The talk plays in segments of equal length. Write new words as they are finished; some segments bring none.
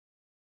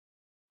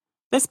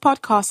This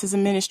podcast is a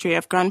ministry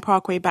of Grand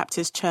Parkway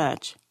Baptist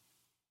Church,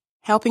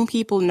 helping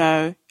people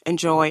know,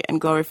 enjoy,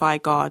 and glorify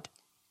God.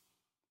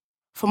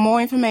 For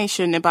more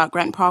information about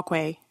Grant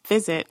Parkway,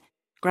 visit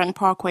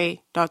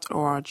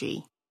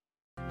grantparkway.org.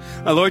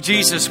 Lord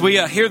Jesus, we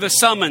hear the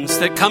summons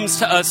that comes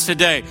to us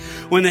today.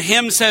 When the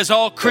hymn says,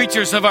 all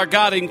creatures of our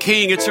God and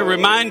King, it's a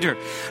reminder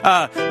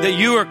that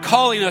you are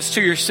calling us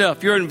to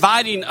yourself. You're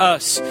inviting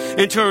us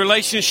into a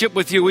relationship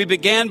with you. We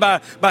began by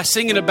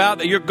singing about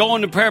that you're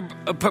going to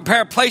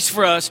prepare a place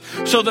for us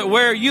so that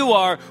where you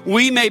are,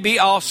 we may be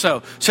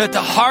also. So at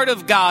the heart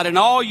of God and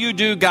all you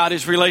do, God,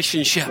 is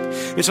relationship.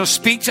 And so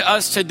speak to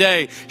us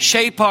today.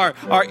 Shape our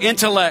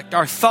intellect,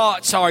 our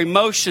thoughts, our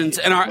emotions,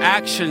 and our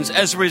actions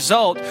as a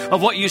result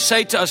of what you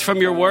say to us from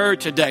your word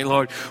today,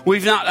 Lord.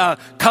 We've not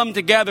come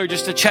together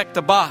just to check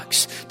the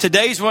box.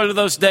 Today's one of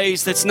those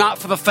days that's not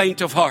for the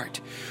faint of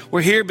heart.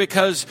 We're here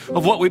because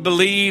of what we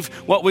believe,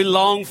 what we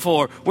long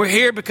for. We're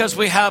here because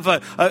we have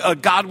a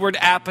Godward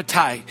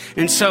appetite.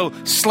 And so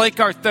slake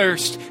our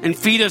thirst and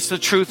feed us the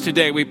truth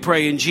today, we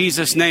pray in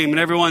Jesus' name. And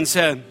everyone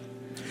said,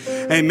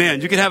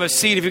 amen. You can have a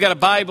seat. If you've got a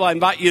Bible, I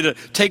invite you to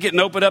take it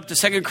and open up to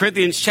 2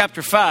 Corinthians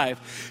chapter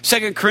 5.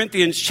 2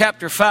 Corinthians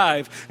chapter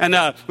 5.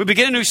 And we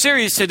begin a new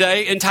series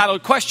today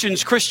entitled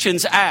Questions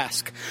Christians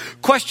Ask.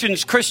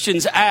 Questions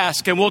Christians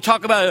Ask. And we'll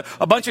talk about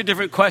a bunch of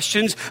different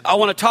questions. I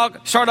want to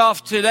start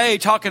off today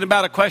talking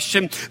about a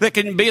question that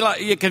can be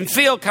like, you can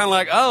feel kind of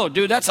like, oh,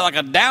 dude, that's like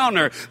a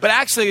downer. But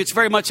actually, it's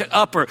very much an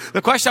upper.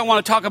 The question I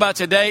want to talk about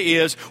today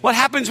is, what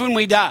happens when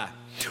we die?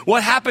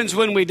 What happens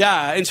when we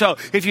die? And so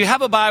if you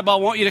have a Bible, I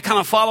want you to kind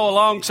of follow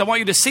along because I want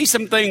you to see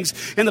some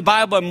things in the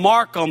Bible and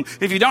mark them.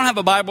 If you don't have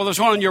a Bible, there's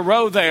one on your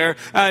row there.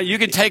 You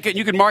can take it,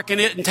 you can mark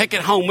in it and take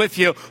it home with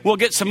you. We'll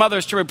get some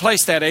others to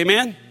replace that.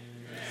 Amen?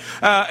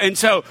 And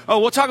so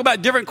we'll talk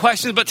about different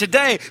questions. But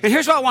today, and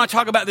here's why I want to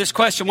talk about this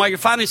question while you're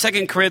finding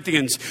 2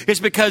 Corinthians. It's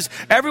because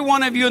every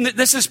one of you, and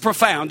this is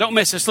profound. Don't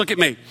miss this. Look at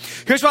me.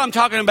 Here's why I'm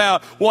talking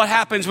about what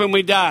happens when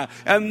we die.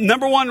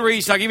 Number one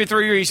reason, I'll give you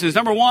 3 reasons.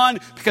 Number one,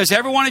 because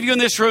every one of you in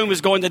this room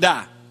is going to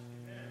die.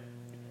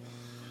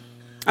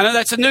 I know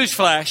that's a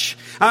newsflash.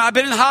 I've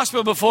been in the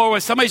hospital before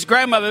with somebody's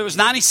grandmother that was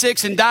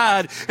 96 and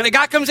died. And a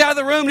guy comes out of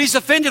the room and he's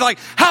offended like,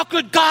 how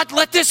could God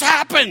let this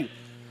happen?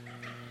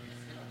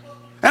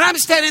 And I'm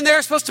standing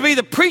there, supposed to be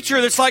the preacher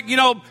that's like,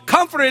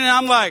 comforting. And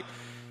I'm like,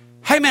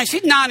 hey, man,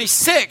 she's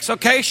 96,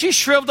 okay? She's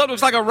shriveled up,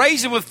 looks like a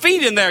raisin with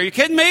feet in there. Are you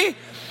kidding me?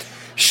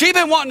 She's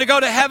been wanting to go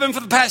to heaven for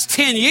the past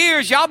 10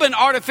 years. Y'all been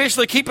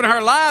artificially keeping her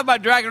alive by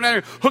dragging her down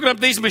here, hooking up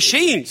these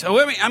machines. So,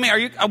 I mean, are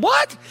you,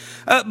 what?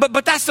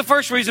 But that's the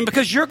first reason,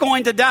 because you're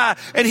going to die.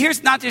 And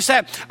here's not just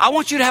that. I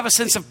want you to have a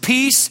sense of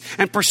peace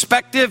and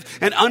perspective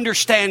and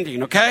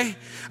understanding, okay?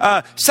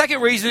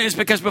 Second reason is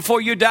because before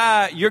you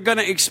die, you're going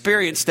to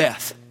experience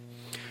death.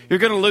 You're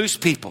going to lose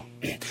people.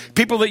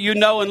 People that you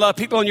know and love,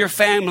 people in your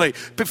family.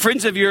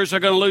 Friends of yours are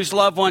going to lose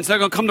loved ones. They're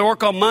going to come to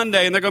work on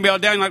Monday and they're going to be all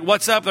down like,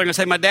 what's up? They're going to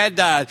say, my dad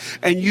died.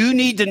 And you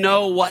need to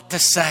know what to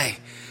say.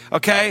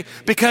 Okay?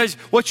 Because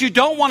what you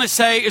don't want to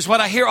say is what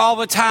I hear all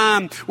the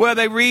time where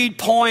they read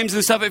poems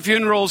and stuff at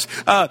funerals.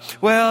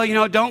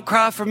 Don't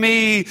cry for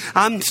me.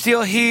 I'm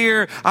still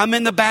here. I'm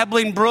in the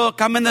babbling brook.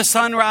 I'm in the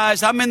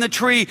sunrise. I'm in the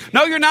tree.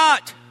 No, you're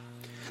not.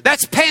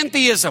 That's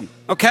pantheism,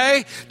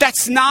 okay?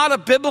 That's not a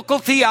biblical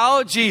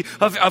theology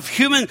of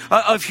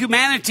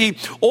humanity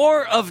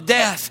or of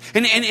death.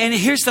 And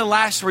here's the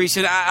last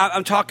reason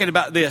I'm talking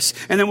about this,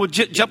 and then we'll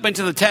jump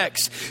into the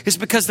text. It's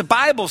because the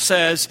Bible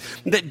says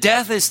that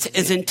death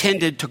is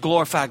intended to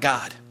glorify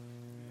God.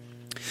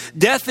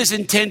 Death is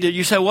intended.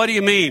 You say, what do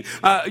you mean?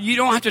 You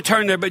don't have to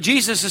turn there, but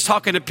Jesus is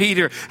talking to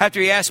Peter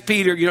after he asked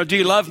Peter, do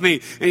you love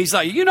me? And he's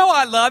like,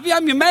 I love you.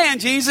 I'm your man,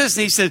 Jesus.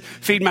 And he said,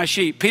 feed my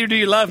sheep. Peter, do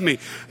you love me?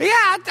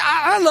 Yeah,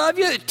 I love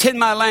you. Tend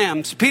my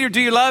lambs. Peter, do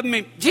you love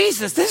me?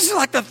 Jesus, this is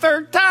like the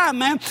third time,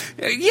 man.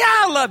 Yeah,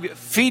 I love you.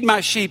 Feed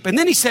my sheep. And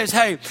then he says,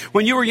 hey,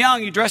 when you were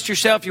young, you dressed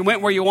yourself, you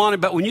went where you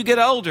wanted, but when you get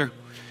older,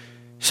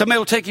 somebody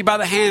will take you by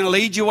the hand and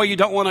lead you where you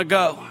don't want to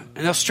go.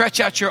 And they'll stretch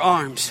out your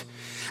arms.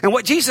 And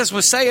what Jesus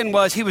was saying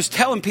was, he was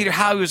telling Peter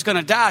how he was going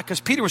to die, because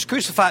Peter was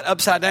crucified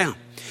upside down.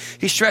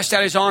 He stretched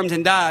out his arms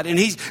and died. And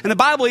the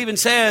Bible even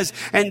says,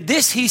 and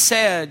this he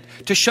said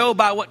to show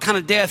by what kind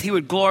of death he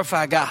would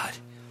glorify God.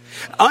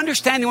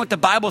 Understanding what the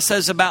Bible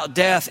says about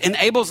death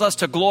enables us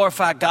to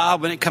glorify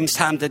God when it comes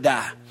time to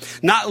die.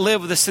 Not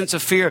live with a sense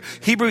of fear.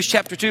 Hebrews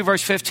chapter 2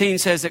 verse 15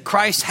 says that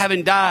Christ,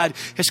 having died,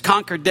 has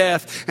conquered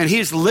death, and he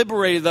has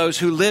liberated those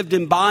who lived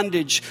in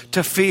bondage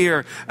to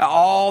fear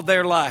all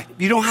their life.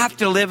 You don't have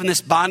to live in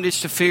this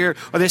bondage to fear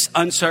or this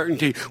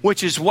uncertainty,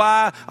 which is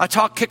why I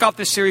kick off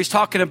this series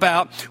talking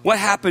about what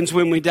happens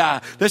when we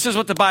die. This is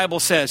what the Bible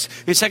says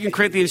in 2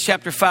 Corinthians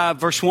chapter 5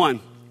 verse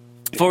 1.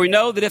 For we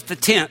know that if the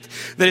tent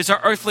that is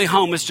our earthly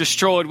home is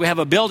destroyed, we have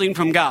a building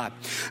from God,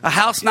 a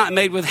house not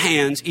made with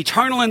hands,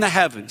 eternal in the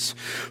heavens.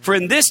 For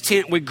in this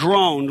tent we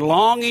groan,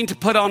 longing to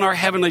put on our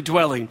heavenly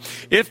dwelling.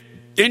 If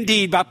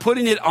Indeed, by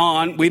putting it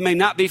on, we may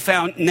not be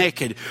found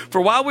naked. For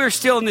while we are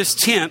still in this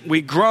tent,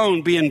 we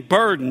groan, being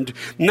burdened,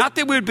 not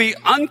that we would be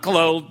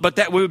unclothed, but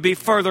that we would be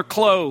further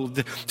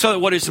clothed, so that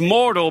what is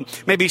mortal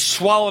may be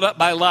swallowed up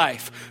by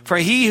life. For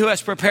he who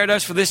has prepared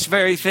us for this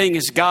very thing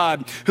is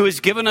God, who has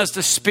given us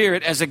the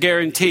Spirit as a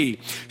guarantee.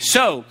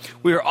 So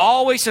we are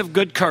always of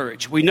good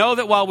courage. We know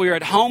that while we are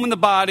at home in the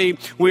body,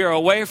 we are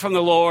away from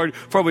the Lord,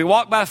 for we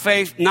walk by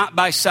faith, not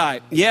by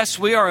sight. Yes,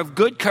 we are of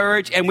good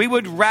courage, and we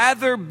would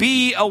rather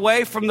be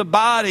away from the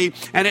body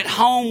and at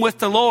home with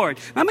the Lord.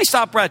 Let me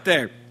stop right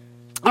there.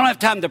 I don't have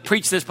time to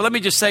preach this, but let me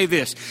just say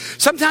this.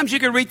 Sometimes you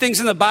can read things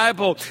in the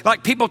Bible,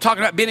 like people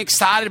talking about being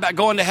excited about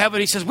going to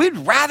heaven. He says, we'd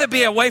rather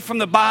be away from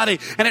the body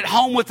and at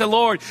home with the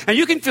Lord. And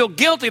you can feel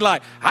guilty,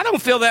 like, I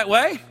don't feel that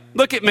way.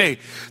 Look at me.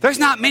 There's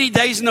not many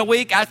days in the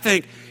week I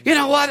think, you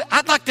know what?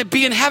 I'd like to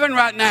be in heaven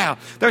right now.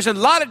 There's a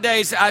lot of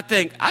days I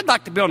think, I'd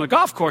like to be on a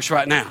golf course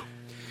right now.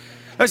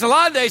 There's a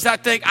lot of days I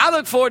think, I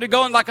look forward to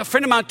going, like a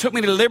friend of mine took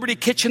me to Liberty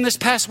Kitchen this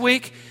past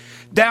week,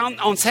 down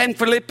on San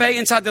Felipe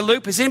inside the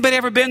Loop. Has anybody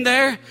ever been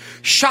there?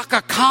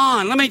 Shaka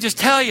Khan, let me just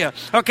tell you,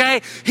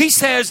 okay? He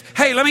says,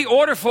 hey, let me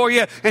order for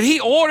you. And he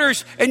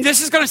orders, and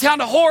this is going to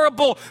sound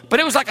horrible, but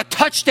it was like a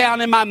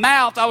touchdown in my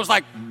mouth. I was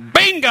like,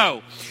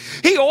 bingo.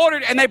 He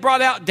ordered, and they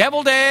brought out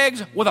deviled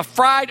eggs with a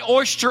fried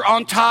oyster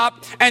on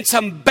top and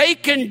some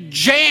bacon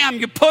jam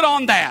you put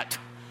on that.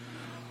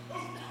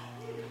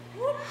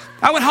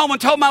 I went home and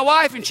told my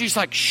wife, and she's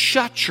like,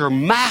 shut your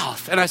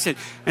mouth. And I said,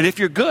 and if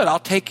you're good, I'll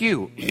take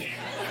you.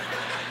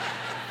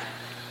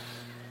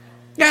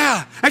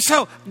 Yeah. And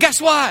so,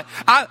 guess what?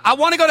 I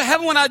want to go to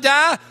heaven when I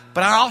die,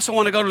 but I also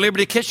want to go to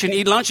Liberty Kitchen and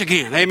eat lunch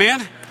again.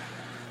 Amen?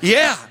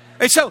 Yeah.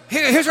 And so,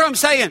 here's what I'm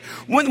saying.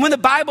 When the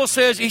Bible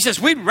says, he says,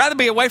 we'd rather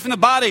be away from the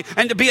body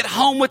and to be at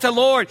home with the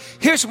Lord.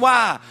 Here's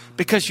why.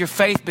 Because your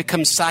faith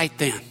becomes sight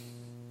then.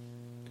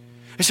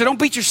 And so don't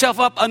beat yourself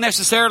up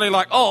unnecessarily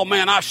like, oh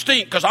man, I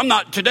stink because I'm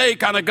not today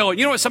kind of going.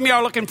 You know what some of y'all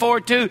are looking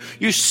forward to?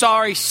 You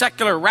sorry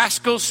secular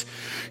rascals.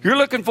 You're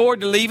looking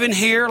forward to leaving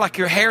here like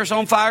your hair's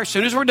on fire as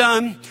soon as we're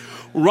done.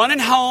 Running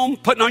home,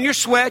 putting on your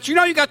sweats. You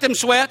know you got them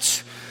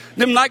sweats.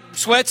 Them like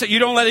sweats that you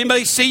don't let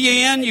anybody see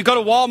you in. You go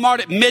to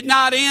Walmart at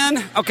midnight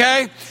in,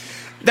 okay?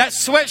 That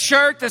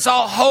sweatshirt that's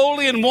all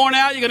holy and worn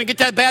out, you're going to get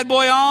that bad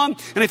boy on.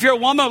 And if you're a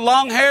woman with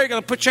long hair, you're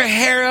going to put your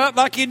hair up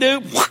like you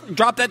do.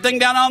 Drop that thing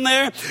down on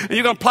there. And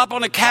you're going to plop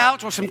on the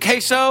couch with some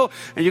queso.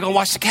 And you're going to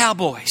watch the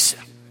Cowboys.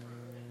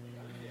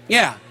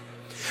 Yeah.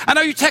 I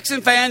know you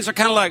Texan fans are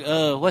kind of like,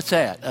 what's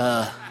that?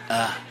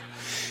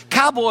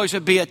 Cowboys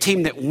would be a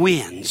team that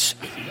wins.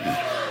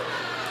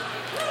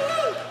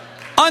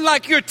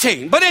 Unlike your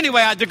team. But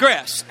anyway, I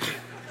digress.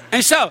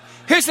 And so,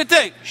 here's the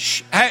thing.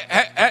 Shh,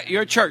 hey,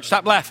 you're a church.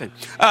 Stop laughing.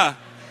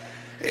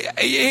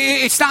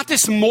 It's not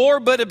this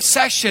morbid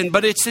obsession,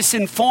 but it's this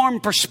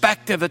informed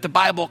perspective that the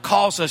Bible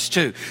calls us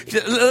to.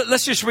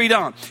 Let's just read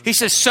on. He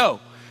says,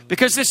 so,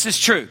 because this is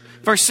true.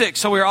 Verse 6,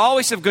 so we are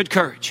always of good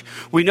courage.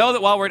 We know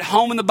that while we're at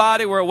home in the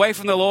body, we're away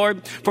from the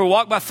Lord. For we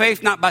walk by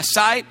faith, not by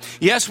sight.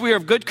 Yes, we are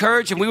of good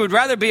courage, and we would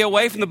rather be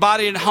away from the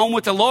body and at home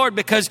with the Lord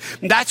because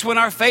that's when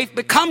our faith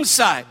becomes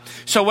sight.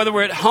 So whether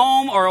we're at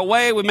home or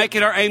away, we make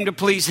it our aim to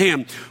please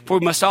Him. For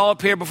we must all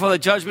appear before the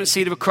judgment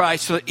seat of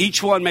Christ so that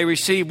each one may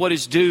receive what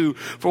is due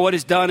for what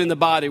is done in the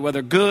body,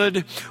 whether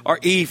good or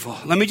evil.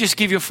 Let me just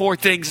give you 4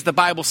 things that the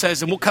Bible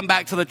says, and we'll come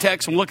back to the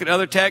text and look at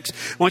other texts.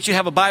 I want you to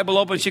have a Bible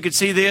open so you can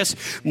see this.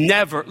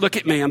 Never, look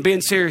at me, I'm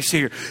being serious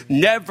here.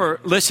 Never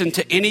listen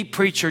to any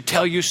preacher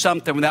tell you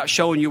something without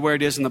showing you where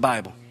it is in the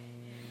Bible.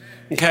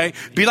 Okay?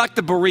 Be like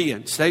the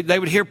Bereans. They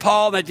would hear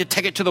Paul and they'd just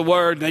take it to the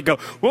Word and they'd go,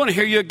 we want to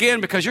hear you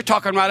again because you're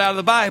talking right out of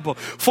the Bible.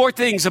 4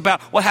 things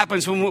about what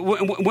happens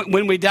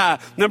when we die.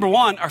 Number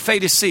 1, our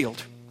fate is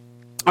sealed.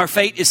 Our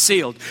fate is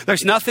sealed.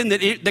 There's nothing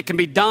that can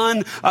be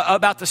done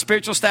about the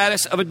spiritual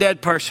status of a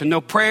dead person. No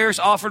prayers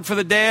offered for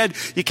the dead.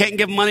 You can't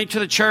give money to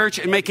the church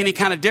and make any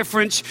kind of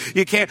difference.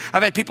 You can't.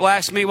 I've had people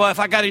ask me, well, if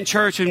I got in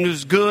church and it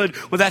was good,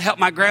 would that help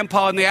my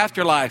grandpa in the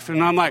afterlife?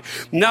 And I'm like,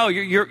 no,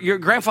 your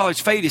grandfather's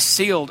fate is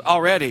sealed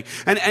already.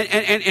 And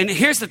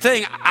here's the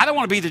thing. I don't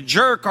want to be the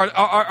jerk or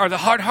the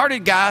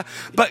hard-hearted guy,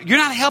 but you're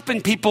not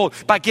helping people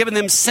by giving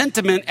them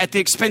sentiment at the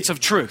expense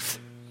of truth.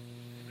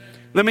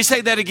 Let me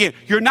say that again.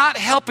 You're not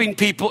helping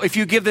people if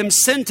you give them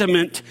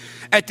sentiment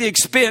at the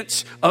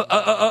expense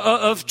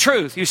of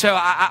truth. You say,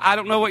 I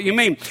don't know what you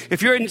mean.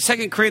 If you're in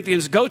 2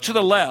 Corinthians, go to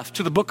the left,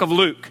 to the book of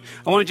Luke.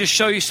 I want to just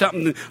show you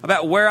something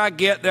about where I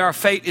get that our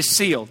fate is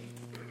sealed.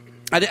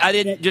 I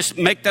didn't just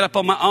make that up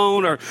on my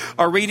own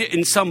or read it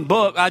in some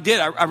book. I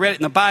did. I read it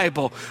in the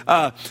Bible.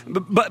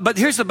 But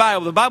here's the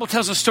Bible. The Bible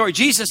tells a story.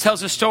 Jesus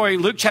tells a story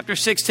in Luke chapter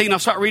 16. I'll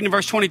start reading in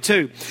verse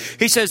 22.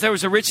 He says, there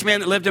was a rich man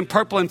that lived in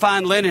purple and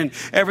fine linen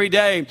every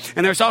day.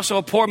 And there's also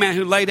a poor man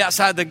who laid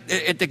outside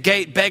at the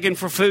gate begging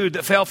for food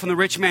that fell from the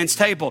rich man's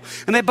table.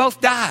 And they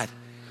both died.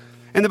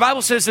 And the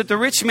Bible says that the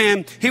rich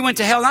man, he went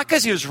to hell not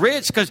because he was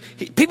rich, because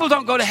people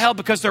don't go to hell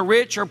because they're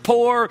rich or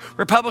poor,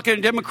 Republican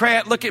or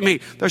Democrat. Look at me.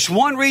 There's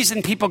one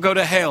reason people go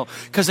to hell,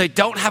 because they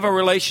don't have a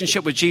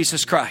relationship with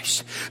Jesus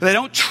Christ. They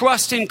don't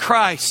trust in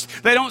Christ.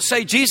 They don't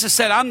say, Jesus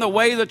said, I'm the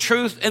way, the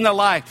truth, and the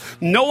life.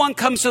 No one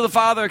comes to the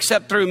Father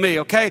except through me,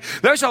 okay?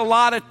 There's a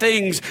lot of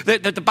things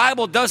that the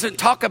Bible doesn't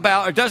talk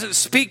about or doesn't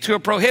speak to or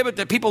prohibit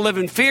that people live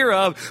in fear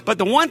of. But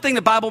the one thing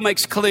the Bible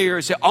makes clear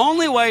is the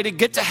only way to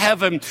get to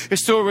heaven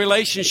is through a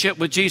relationship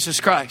with Jesus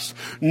Christ.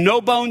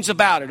 No bones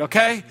about it,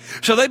 okay?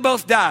 So they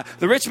both die.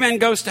 The rich man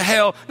goes to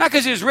hell, not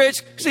because he was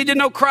rich, because he didn't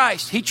know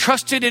Christ. He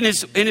trusted in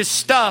his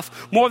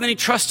stuff more than he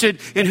trusted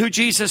in who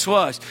Jesus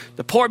was.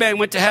 The poor man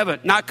went to heaven,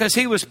 not because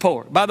he was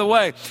poor. By the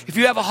way, if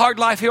you have a hard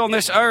life here on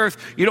this earth,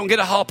 you don't get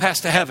a hall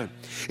pass to heaven.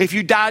 If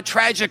you die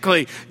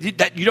tragically, you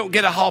don't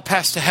get a hall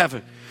pass to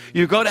heaven.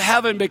 You go to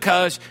heaven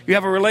because you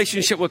have a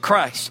relationship with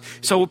Christ.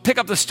 So we'll pick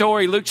up the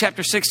story, Luke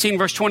chapter 16,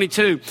 verse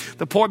 22.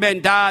 The poor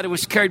man died and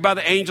was carried by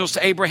the angels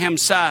to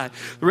Abraham's side.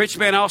 The rich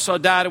man also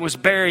died and was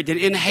buried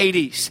in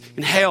Hades,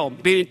 in hell,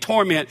 being in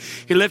torment.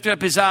 He lifted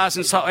up his eyes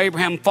and saw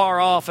Abraham far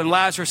off and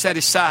Lazarus at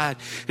his side.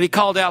 And he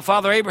called out,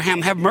 Father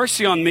Abraham, have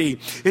mercy on me,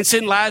 and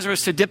send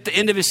Lazarus to dip the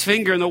end of his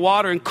finger in the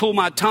water and cool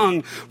my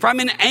tongue, for I'm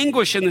in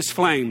anguish in this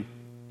flame.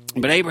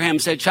 But Abraham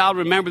said, child,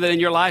 remember that in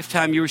your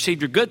lifetime you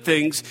received your good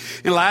things,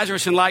 and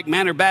Lazarus in like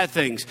manner bad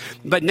things.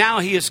 But now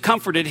he is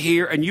comforted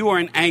here, and you are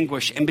in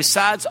anguish. And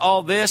besides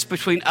all this,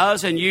 between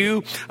us and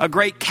you, a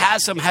great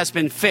chasm has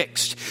been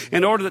fixed,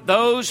 in order that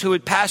those who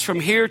would pass from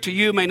here to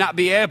you may not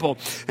be able,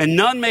 and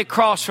none may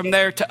cross from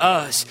there to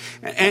us.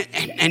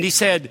 And he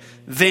said,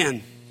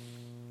 then.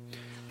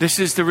 This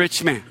is the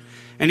rich man.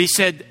 And he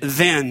said,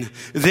 then.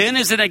 Then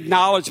is an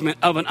acknowledgement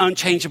of an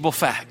unchangeable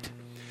fact.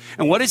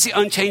 And what is the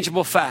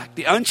unchangeable fact?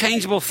 The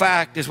unchangeable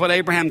fact is what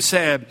Abraham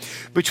said.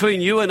 Between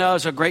you and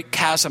us, a great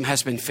chasm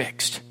has been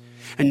fixed.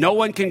 And no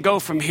one can go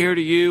from here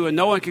to you, and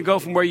no one can go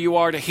from where you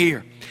are to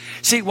here.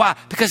 See, why?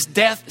 Because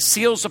death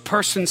seals a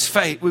person's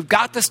fate. We've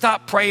got to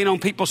stop preying on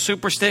people's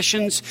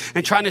superstitions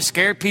and trying to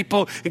scare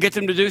people and get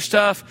them to do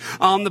stuff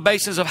on the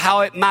basis of how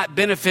it might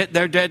benefit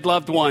their dead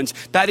loved ones.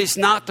 That is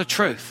not the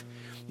truth.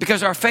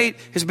 Because our fate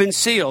has been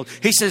sealed.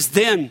 He says,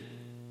 then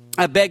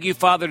I beg you,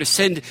 Father, to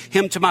send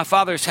him to my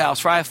father's house,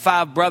 for I have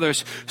 5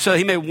 brothers, so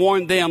he may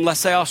warn them,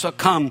 lest they also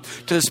come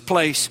to this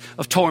place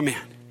of torment.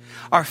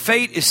 Our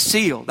fate is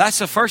sealed. That's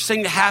the first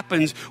thing that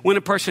happens when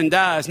a person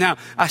dies. Now,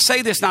 I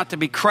say this not to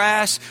be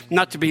crass,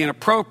 not to be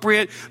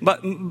inappropriate,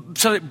 but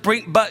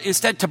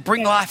instead to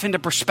bring life into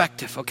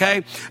perspective,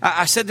 okay?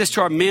 I said this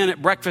to our men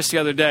at breakfast the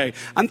other day.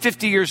 I'm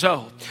 50 years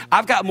old.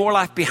 I've got more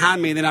life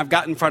behind me than I've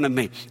got in front of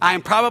me. I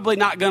am probably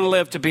not going to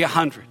live to be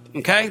 100.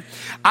 Okay?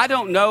 I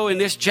don't know in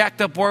this jacked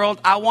up world,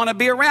 I want to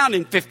be around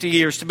in 50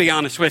 years, to be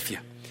honest with you.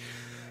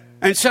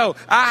 And so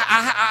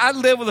I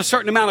live with a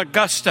certain amount of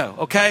gusto,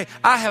 okay?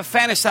 I have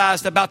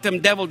fantasized about them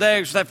deviled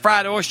eggs with that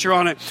fried oyster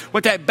on it,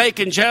 with that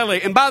bacon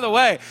jelly. And by the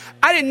way,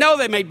 I didn't know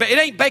they made it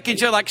ain't bacon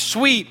jelly like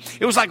sweet.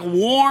 It was like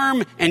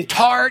warm and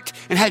tart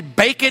and had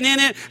bacon in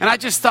it. And I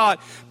just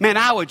thought, man,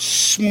 I would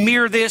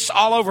smear this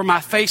all over my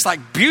face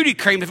like beauty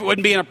cream if it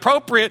wouldn't be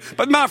inappropriate.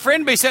 But my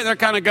friend would be sitting there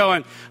kind of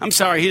going, I'm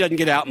sorry, he doesn't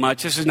get out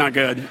much. This is not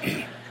good.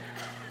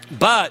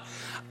 But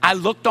I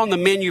looked on the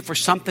menu for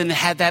something that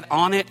had that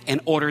on it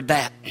and ordered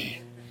that.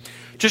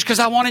 Just because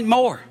I wanted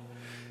more.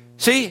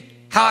 See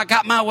how I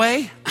got my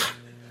way?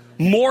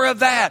 More of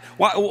that.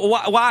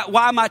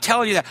 Why am I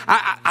telling you that?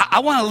 I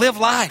want to live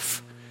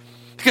life.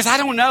 Because I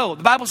don't know.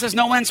 The Bible says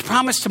no man's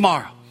promised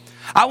tomorrow.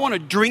 I want to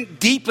drink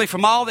deeply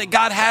from all that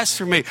God has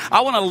for me. I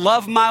want to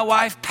love my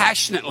wife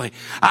passionately.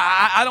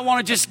 I don't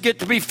want to just get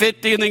to be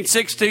 50 and then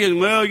 60 and,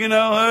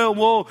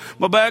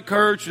 my back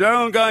hurts. I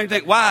don't got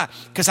anything. Why?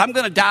 Because I'm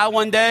going to die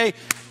one day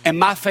and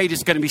my fate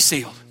is going to be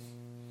sealed.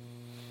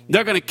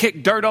 They're going to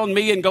kick dirt on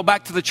me and go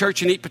back to the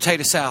church and eat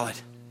potato salad.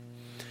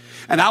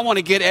 And I want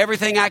to get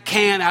everything I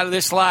can out of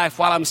this life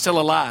while I'm still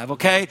alive,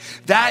 okay?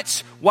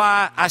 That's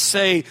why I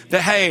say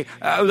that, hey,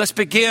 let's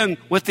begin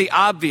with the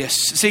obvious.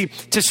 See,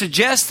 to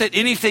suggest that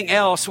anything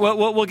else,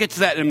 we'll get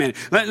to that in a minute.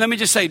 Let me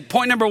just say,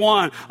 point number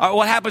 1,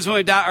 what happens when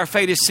we die? Our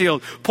fate is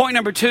sealed. Point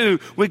number 2,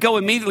 we go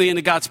immediately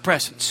into God's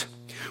presence.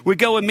 We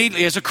go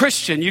immediately, as a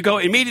Christian, you go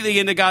immediately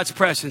into God's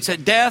presence.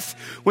 At death,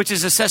 which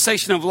is a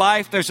cessation of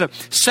life, there's a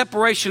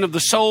separation of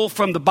the soul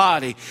from the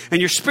body. And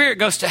your spirit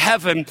goes to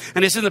heaven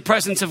and is in the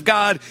presence of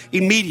God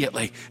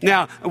immediately.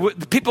 Now,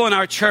 the people in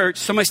our church,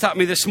 somebody stopped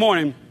me this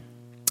morning.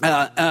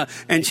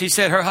 And she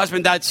said her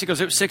husband died, she goes,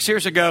 it was 6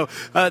 years ago,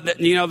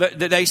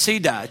 that AC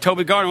died.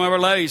 Toby Gardner, one of our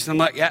ladies.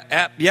 And I'm like,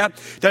 yeah.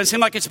 Doesn't seem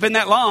like it's been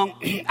that long.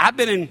 I've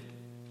been in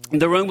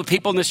the room with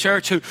people in this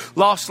church who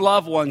lost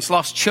loved ones,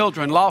 lost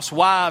children, lost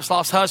wives,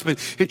 lost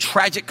husbands in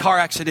tragic car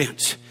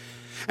accidents.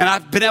 And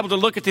I've been able to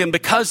look at them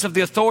because of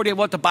the authority of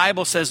what the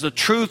Bible says, the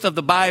truth of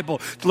the Bible,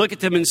 to look at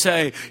them and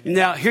say,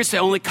 now, here's the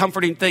only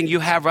comforting thing you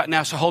have right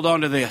now, so hold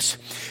on to this.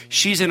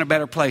 She's in a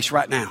better place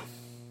right now.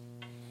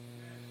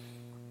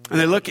 And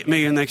they look at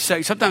me and they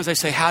say, sometimes they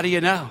say, how do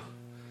you know?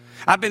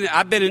 I've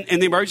been in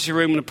the emergency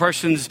room when a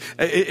person's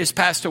is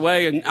passed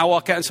away, and I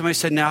walk out and somebody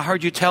said, now I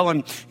heard you tell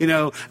him,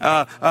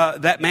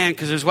 that man,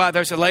 because his wife,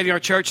 there's a lady in our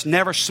church,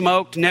 never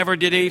smoked, never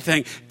did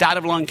anything, died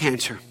of lung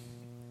cancer.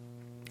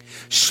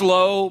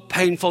 Slow,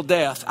 painful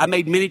death. I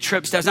made many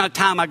trips. There's not a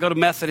time I go to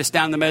Methodist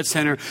down in the med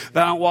center,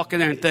 but I don't walk in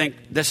there and think,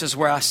 this is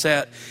where I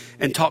sat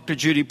and talked to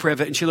Judy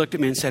Privet. And she looked at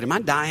me and said, am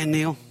I dying,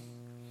 Neil?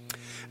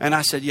 And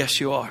I said,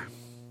 yes, you are.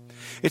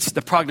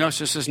 The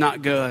prognosis is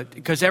not good,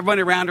 because everyone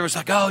around her was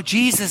like, oh,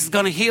 Jesus is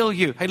going to heal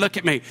you. Hey, look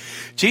at me.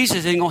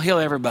 Jesus ain't going to heal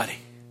everybody.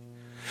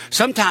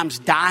 Sometimes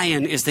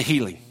dying is the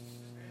healing.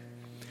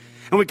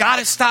 And we got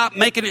to stop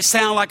making it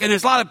sound like, and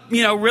there's a lot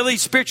of, really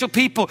spiritual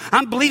people.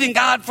 I'm believing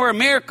God for a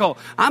miracle.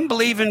 I'm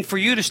believing for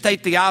you to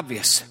state the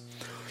obvious.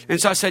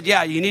 And so I said,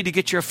 yeah, you need to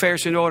get your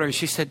affairs in order. And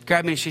she said,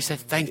 grabbed me and she said,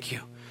 thank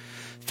you.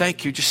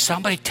 Thank you. Just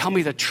somebody tell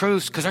me the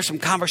truth, because there's some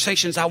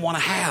conversations I want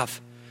to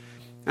have.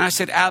 And I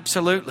said,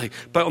 absolutely.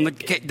 But when the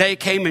day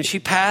came and she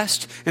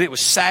passed, and it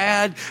was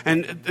sad,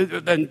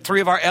 and three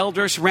of our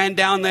elders ran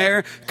down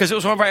there, because it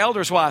was one of our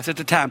elders' wives at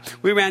the time.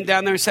 We ran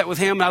down there and sat with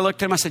him, and I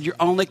looked at him, I said, your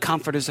only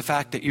comfort is the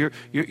fact that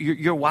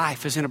your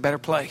wife is in a better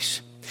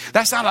place.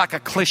 That's not like a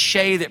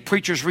cliche that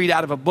preachers read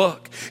out of a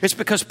book. It's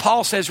because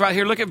Paul says right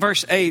here, look at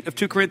verse 8 of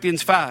 2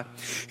 Corinthians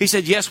 5. He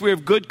said, yes, we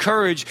have good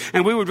courage,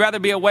 and we would rather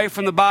be away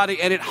from the body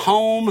and at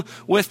home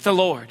with the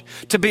Lord.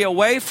 To be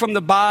away from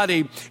the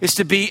body is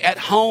to be at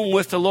home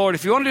with the Lord.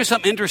 If you want to do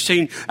something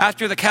interesting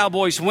after the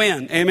Cowboys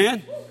win,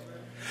 amen?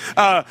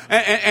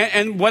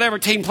 And whatever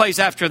team plays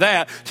after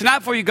that, tonight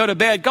before you go to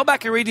bed, go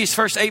back and read these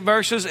first 8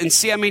 verses and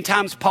see how many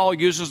times Paul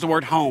uses the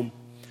word home.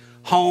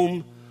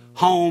 Home.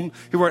 Home.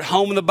 We're at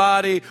home in the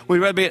body. We'd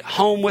rather be at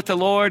home with the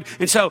Lord.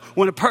 And so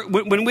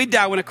when we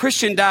die, when a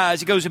Christian dies,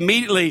 he goes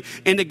immediately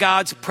into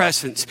God's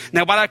presence.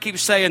 Now, why do I keep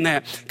saying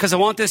that? Because I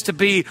want this to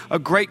be a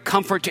great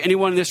comfort to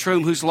anyone in this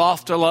room who's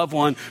lost a loved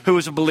one, who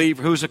is a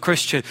believer, who is a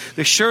Christian.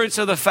 The assurance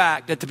of the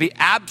fact that to be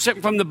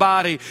absent from the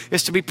body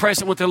is to be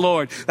present with the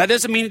Lord. That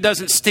doesn't mean it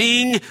doesn't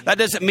sting. That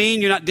doesn't mean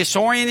you're not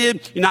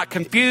disoriented. You're not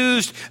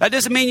confused. That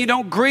doesn't mean you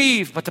don't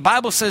grieve. But the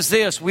Bible says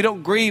this: we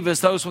don't grieve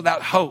as those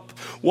without hope.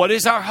 What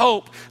is our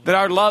hope? That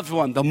our loved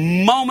one, the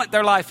moment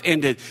their life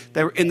ended,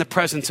 they were in the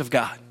presence of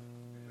God.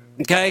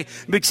 Okay?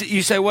 Because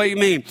you say, what do you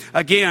mean?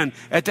 Again,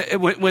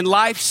 when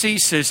life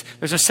ceases,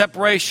 there's a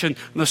separation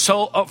from the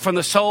soul from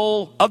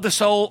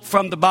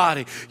the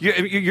body.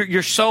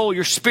 Your soul,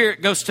 your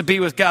spirit goes to be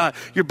with God.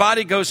 Your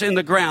body goes in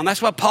the ground.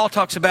 That's why Paul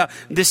talks about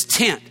this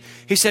tent.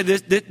 He said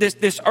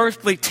this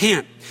earthly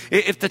tent.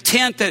 If the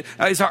tent that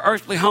is our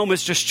earthly home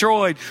is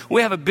destroyed,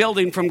 we have a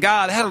building from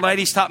God. I had a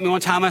lady stop me one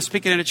time. I was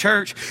speaking in a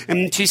church,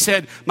 and she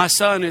said, my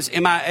son is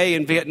MIA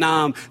in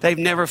Vietnam. They've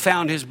never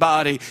found his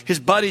body. His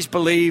buddies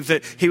believe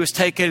that he was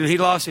taken and he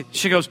lost it.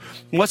 She goes,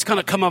 what's going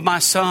to come of my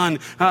son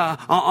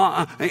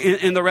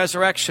in the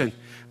resurrection?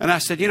 And I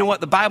said, you know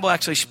what? The Bible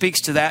actually speaks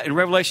to that. In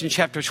Revelation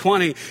chapter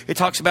 20, it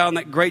talks about on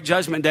that great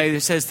judgment day,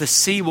 it says the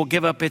sea will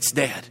give up its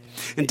dead.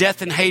 And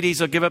death and Hades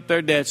will give up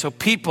their dead. So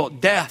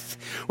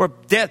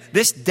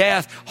this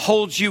death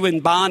holds you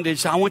in bondage.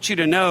 So I want you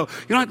to know,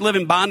 you don't have to live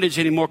in bondage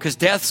anymore, because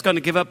death's going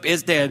to give up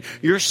its dead.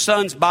 Your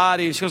son's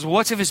body. And she goes, well,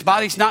 what's if his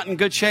body's not in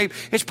good shape?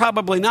 It's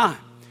probably not.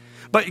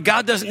 But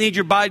God doesn't need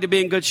your body to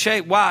be in good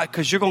shape. Why?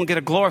 Because you're going to get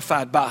a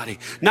glorified body.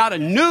 Not a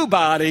new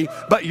body,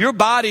 but your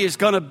body is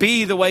going to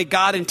be the way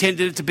God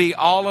intended it to be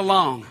all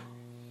along.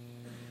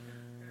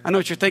 I know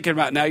what you're thinking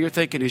right now. You're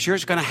thinking, is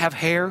yours going to have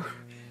hair?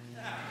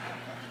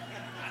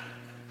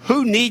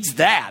 Who needs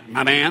that,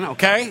 my man?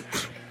 Okay?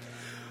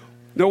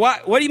 No,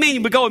 what do you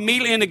mean we go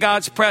immediately into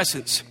God's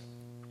presence?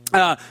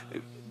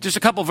 Just a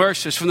couple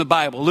verses from the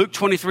Bible. Luke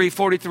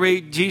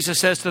 23:43, Jesus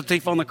says to the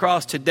thief on the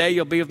cross, today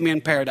you'll be with me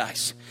in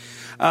paradise.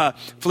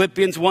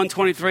 Philippians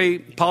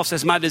 1:23, Paul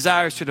says, my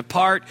desire is to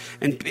depart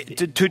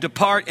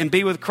and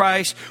be with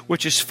Christ,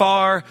 which is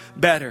far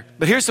better.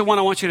 But here's the one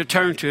I want you to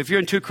turn to. If you're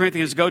in 2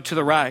 Corinthians, go to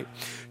the right,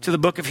 to the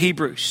book of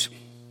Hebrews.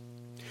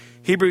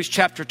 Hebrews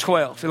chapter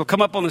 12. It'll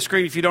come up on the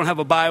screen if you don't have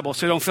a Bible,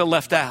 so you don't feel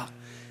left out.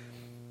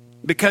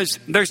 Because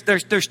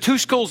there's two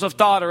schools of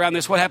thought around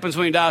this, what happens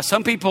when you die.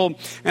 Some people,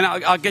 and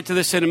I'll get to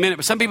this in a minute,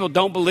 but some people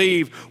don't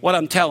believe what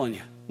I'm telling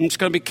you. I'm just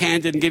going to be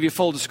candid and give you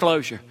full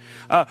disclosure.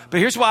 But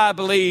here's why I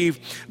believe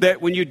that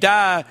when you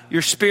die,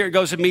 your spirit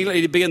goes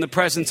immediately to be in the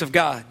presence of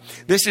God.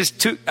 This is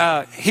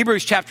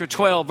Hebrews chapter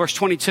 12, verse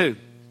 22.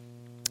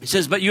 It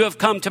says, but you have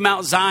come to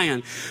Mount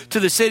Zion, to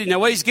the city. Now,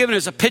 what he's given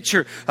is a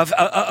picture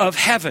of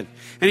heaven.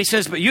 And he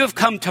says, but you have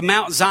come to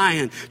Mount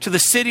Zion, to the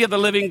city of the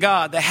living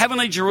God, the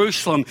heavenly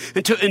Jerusalem,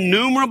 and to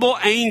innumerable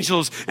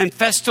angels and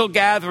festal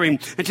gathering,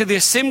 and to the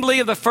assembly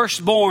of the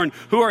firstborn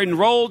who are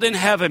enrolled in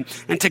heaven,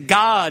 and to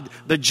God,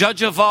 the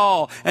judge of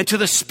all, and to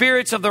the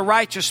spirits of the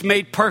righteous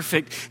made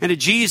perfect, and to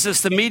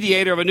Jesus, the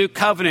mediator of a new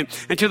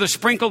covenant, and to the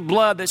sprinkled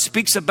blood that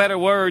speaks a better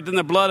word than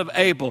the blood of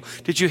Abel.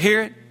 Did you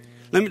hear it?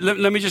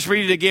 Let me just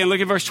read it again.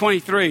 Look at verse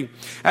 23.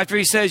 After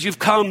he says, you've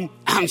come,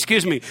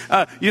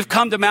 you've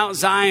come to Mount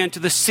Zion, to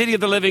the city of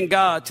the living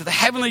God, to the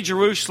heavenly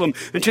Jerusalem,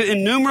 and to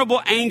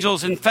innumerable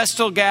angels in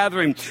festal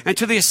gathering, and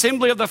to the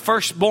assembly of the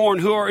firstborn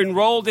who are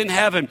enrolled in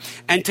heaven,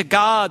 and to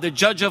God, the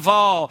judge of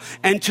all,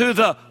 and to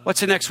the,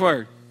 what's the next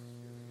word?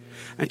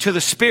 And to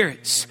the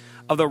spirits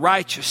of the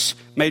righteous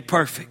made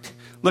perfect.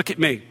 Look at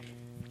me.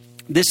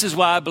 This is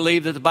why I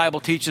believe that the Bible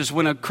teaches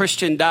when a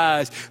Christian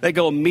dies, they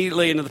go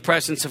immediately into the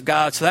presence of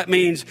God. So that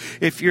means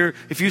if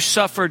you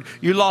suffered,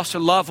 you lost a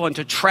loved one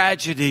to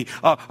tragedy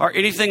or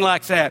anything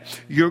like that,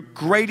 your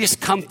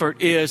greatest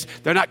comfort is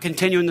they're not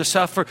continuing to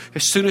suffer.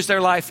 As soon as their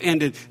life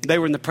ended, they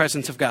were in the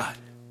presence of God.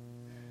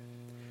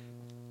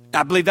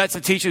 I believe that's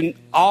a teaching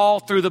all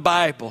through the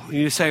Bible. And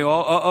you say,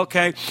 oh,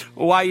 okay,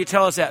 well, why you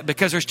tell us that?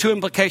 Because there's two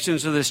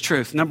implications of this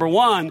truth. Number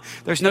one,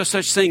 there's no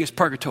such thing as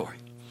purgatory.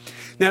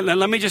 Now,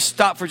 let me just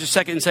stop for just a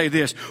second and say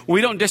this.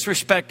 We don't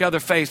disrespect other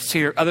faiths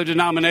here, other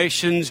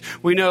denominations.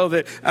 We know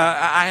that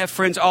I have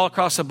friends all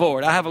across the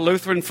board. I have a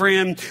Lutheran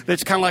friend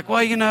that's kind of like,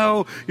 well, you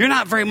know, you're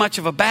not very much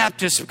of a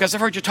Baptist because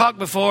I've heard you talk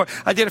before.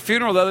 I did a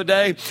funeral the other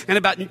day, and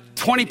about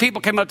 20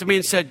 people came up to me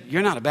and said,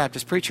 you're not a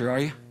Baptist preacher, are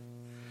you?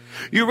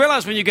 You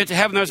realize when you get to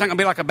heaven, there's not going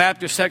to be like a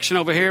Baptist section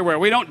over here where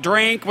we don't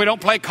drink, we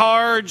don't play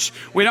cards,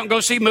 we don't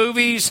go see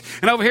movies.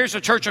 And over here's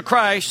the Church of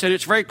Christ, and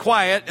it's very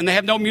quiet, and they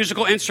have no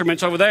musical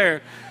instruments over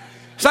there.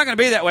 It's not going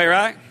to be that way,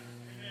 right?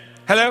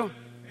 Hello?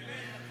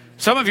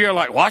 Some of you are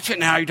like, watch it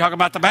now. You talk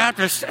about the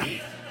Baptist. Matter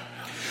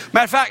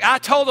of fact, I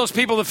told those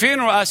people at the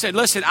funeral, I said,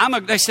 listen,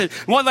 they said,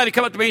 one lady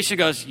come up to me and she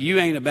goes, you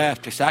ain't a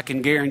Baptist. I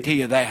can guarantee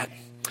you that.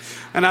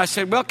 And I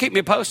said, well, keep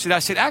me posted. I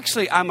said,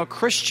 actually, I'm a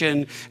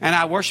Christian and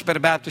I worship at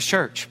a Baptist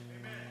church.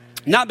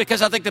 Not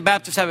because I think the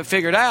Baptists have it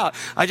figured out.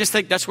 I just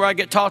think that's where I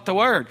get taught the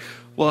word.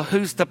 Well,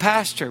 who's the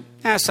pastor?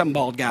 Some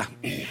bald guy.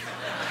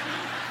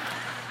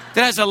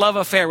 That has a love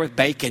affair with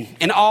bacon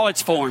in all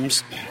its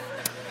forms.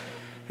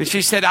 And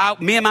she said,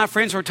 me and my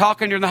friends were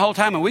talking during the whole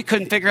time and we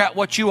couldn't figure out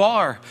what you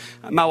are.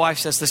 My wife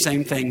says the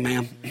same thing,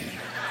 ma'am.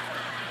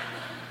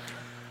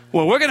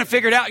 Well, we're going to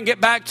figure it out and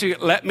get back to you.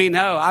 Let me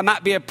know. I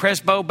might be a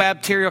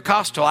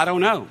Presbo-Baptist-Costal. I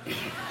don't know.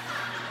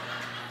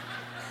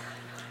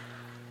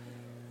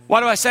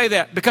 Why do I say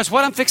that? Because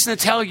what I'm fixing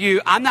to tell you,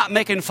 I'm not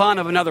making fun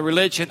of another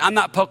religion. I'm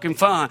not poking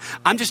fun.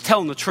 I'm just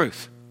telling the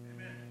truth.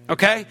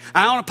 Okay?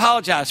 I don't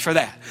apologize for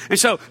that. And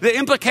so the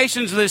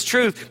implications of this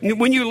truth,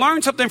 when you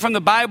learn something from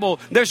the Bible,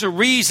 there's a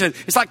reason.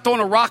 It's like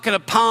throwing a rock in a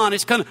pond.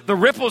 The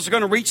ripples are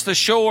going to reach the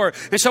shore.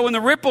 And so when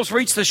the ripples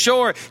reach the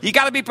shore, you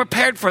got to be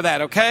prepared for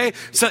that, okay?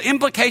 So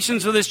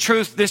implications of this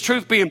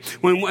truth being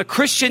when a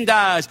Christian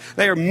dies,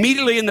 they are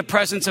immediately in the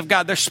presence of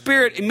God. Their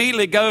spirit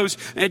immediately goes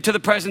into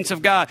the presence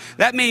of God.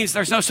 That means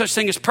there's no such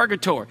thing as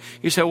purgatory.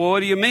 You say, well,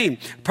 what do you mean?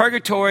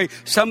 Purgatory,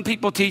 some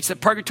people teach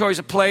that purgatory is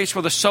a place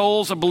where the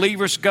souls of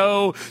believers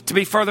go to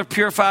be further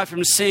purified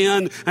from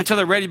sin until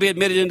they're ready to be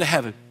admitted into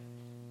heaven.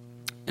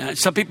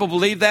 Some people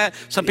believe that.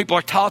 Some people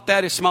are taught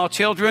that as small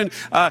children.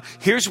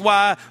 Here's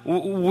why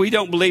we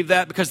don't believe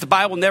that, because the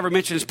Bible never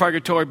mentions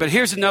purgatory. But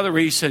here's another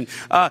reason.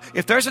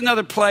 If there's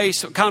another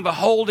place, kind of a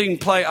holding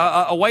place,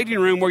 a waiting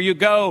room where you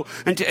go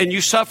and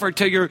you suffer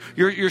till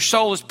your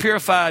soul is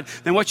purified,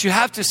 then what you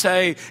have to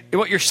say,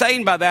 what you're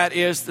saying by that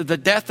is that the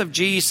death of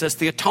Jesus,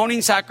 the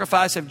atoning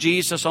sacrifice of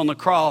Jesus on the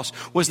cross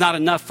was not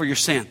enough for your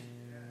sin.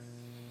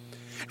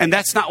 And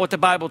that's not what the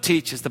Bible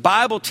teaches. The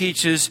Bible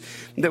teaches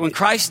that when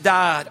Christ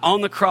died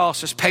on the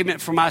cross as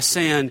payment for my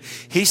sin,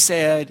 he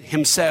said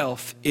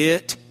himself,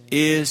 it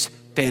is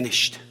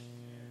finished.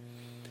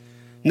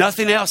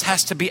 Nothing else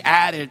has to be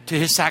added to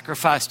his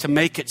sacrifice to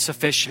make it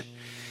sufficient.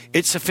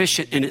 It's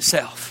sufficient in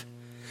itself.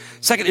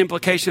 Second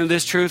implication of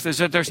this truth is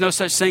that there's no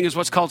such thing as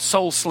what's called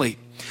soul sleep.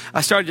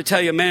 I started to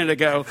tell you a minute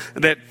ago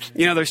that,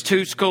 there's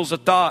two schools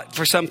of thought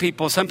for some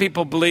people. Some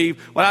people believe,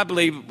 what I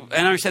believe, and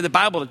I understand the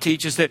Bible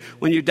teaches that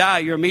when you die,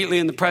 you're immediately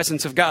in the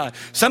presence of God.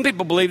 Some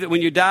people believe that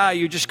when you die,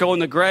 you just go in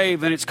the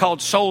grave and it's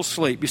called soul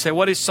sleep. You say,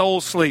 what is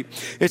soul sleep?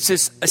 It's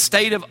a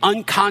state of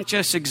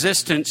unconscious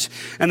existence.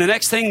 And the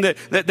next thing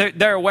that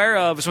they're aware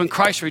of is when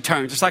Christ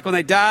returns. It's like when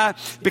they die,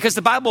 because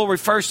the Bible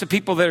refers to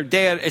people that are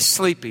dead as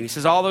sleeping. It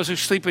says all those who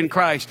sleep in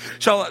Christ.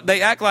 So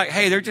they act like,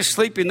 hey, they're just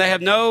sleeping. They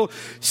have no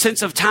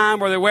sense of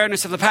time or the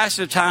awareness of the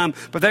passage of time,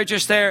 but they're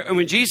just there. And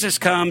when Jesus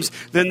comes,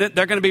 then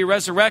they're going to be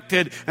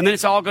resurrected, and then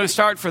it's all going to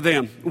start for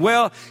them.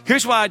 Well,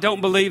 here's why I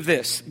don't believe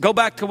this. Go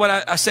back to what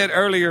I said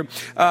earlier,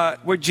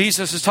 where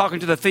Jesus is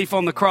talking to the thief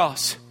on the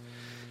cross.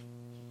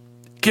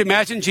 Can you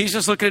imagine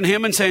Jesus looking at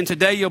him and saying,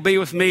 today you'll be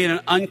with me in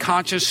an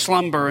unconscious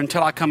slumber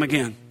until I come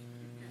again?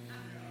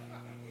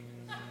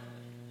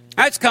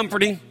 That's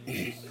comforting.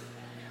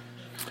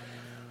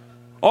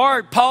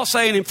 Or Paul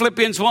saying in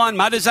Philippians 1,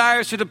 my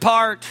desire is to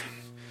depart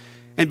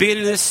and being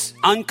in this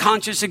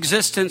unconscious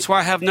existence where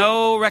I have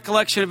no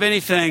recollection of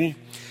anything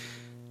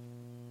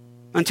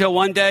until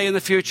one day in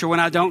the future when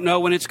I don't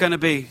know when it's going to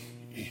be.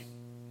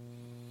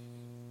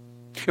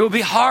 It would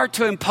be hard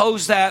to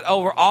impose that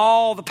over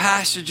all the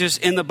passages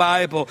in the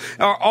Bible.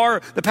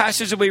 Or the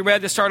passage that we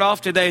read to start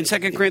off today in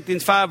 2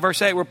 Corinthians 5,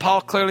 verse 8, where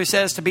Paul clearly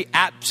says to be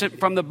absent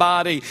from the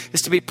body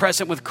is to be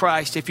present with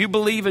Christ. If you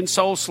believe in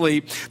soul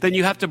sleep, then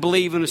you have to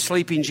believe in a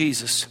sleeping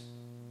Jesus.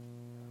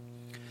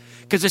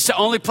 Because it's the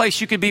only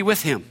place you could be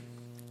with him.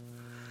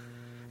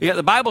 Yet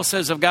the Bible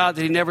says of God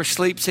that he never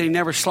sleeps and he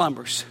never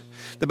slumbers.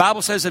 The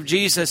Bible says of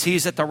Jesus,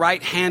 he's at the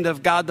right hand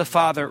of God the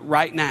Father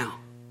right now.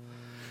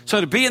 So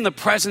to be in the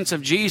presence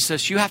of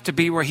Jesus, you have to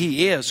be where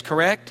he is,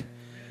 correct?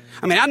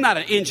 I mean, I'm not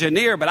an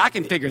engineer, but I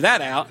can figure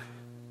that out.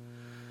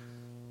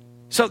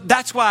 So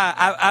that's why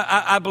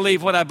I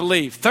believe what I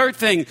believe. Third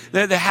thing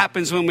that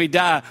happens when we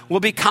die, we'll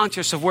be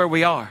conscious of where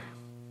we are.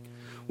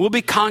 We'll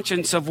be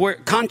conscious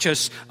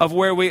of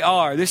where we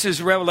are. This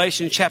is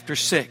Revelation chapter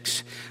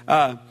 6.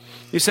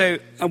 You say,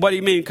 what do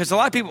you mean? Because a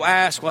lot of people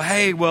ask, well,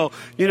 hey, will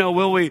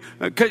we?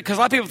 Because a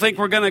lot of people think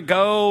we're going to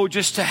go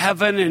just to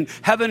heaven, and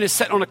heaven is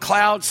set on a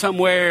cloud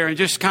somewhere, and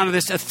just kind of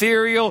this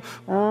ethereal.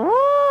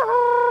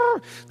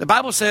 The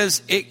Bible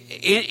says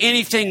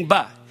anything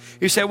but.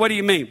 You say, what do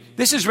you mean?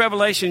 This is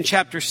Revelation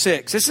chapter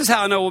 6. This is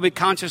how I know we'll be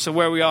conscious of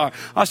where we are.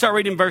 I'll start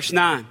reading verse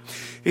 9.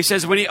 He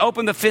says, when he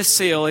opened the fifth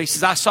seal, he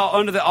says, I saw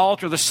under the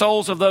altar the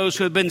souls of those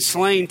who had been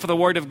slain for the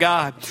word of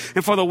God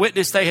and for the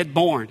witness they had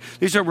borne.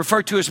 These are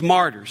referred to as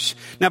martyrs.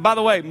 Now, by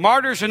the way,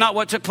 martyrs are not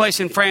what took place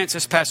in France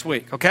this past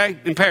week, okay?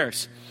 In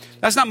Paris.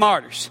 That's not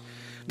martyrs.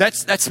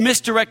 That's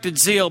misdirected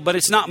zeal, but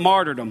it's not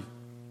martyrdom.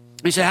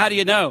 He said, how do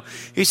you know?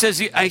 He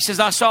says, I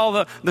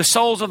saw the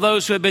souls of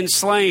those who had been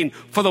slain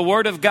for the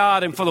word of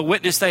God and for the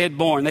witness they had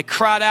borne. They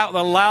cried out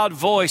with a loud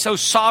voice, O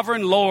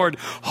sovereign Lord,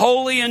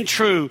 holy and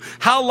true,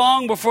 how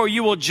long before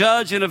you will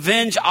judge and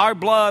avenge our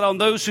blood on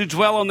those who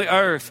dwell on the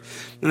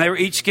earth? And they were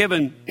each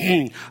given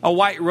a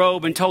white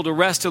robe and told to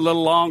rest a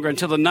little longer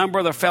until the number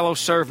of their fellow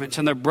servants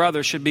and their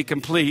brothers should be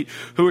complete,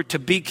 who were to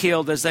be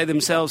killed as they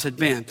themselves had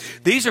been.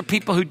 These are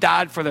people who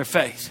died for their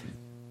faith.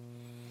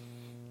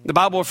 The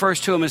Bible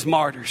refers to them as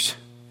martyrs.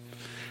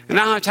 And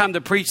I don't have time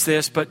to preach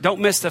this, but don't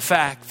miss the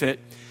fact that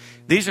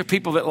these are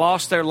people that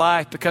lost their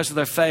life because of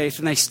their faith,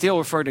 and they still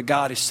refer to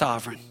God as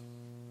sovereign.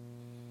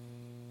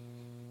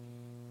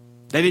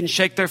 They didn't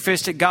shake their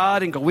fist at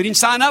God and go, we didn't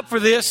sign up for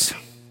this.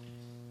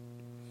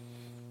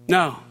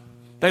 No,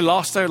 they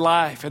lost their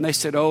life, and they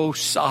said, oh,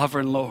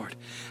 sovereign Lord,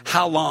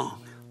 how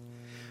long?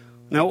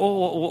 Now,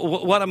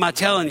 what am I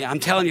telling you? I'm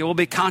telling you, we'll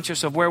be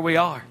conscious of where we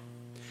are.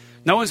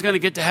 No one's going to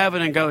get to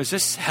heaven and go, is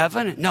this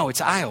heaven? No, it's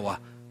Iowa.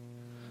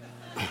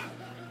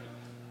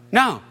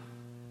 No.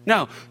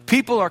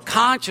 People are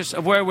conscious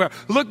of where we are.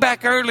 Look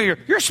back earlier.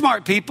 You're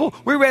smart people.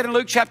 We read in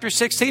Luke chapter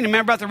 16.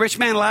 Remember about the rich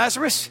man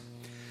Lazarus?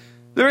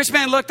 The rich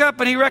man looked up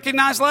and he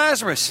recognized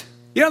Lazarus.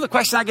 You know the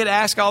question I get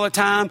asked all the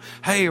time?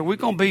 Hey, are we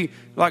going to be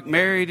like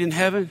married in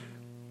heaven?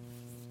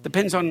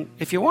 Depends on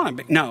if you want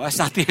to be. No, that's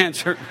not the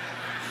answer.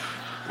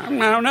 I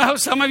don't know.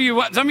 Some of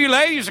you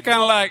ladies are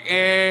kind of like,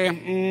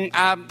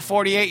 I'm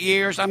 48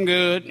 years. I'm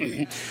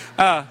good.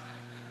 And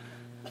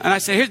I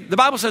say, the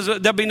Bible says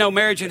there'll be no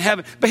marriage in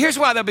heaven. But here's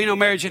why there'll be no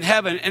marriage in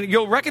heaven. And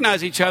you'll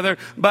recognize each other.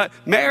 But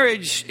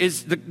marriage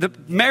is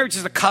marriage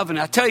is a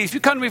covenant. I tell you, if you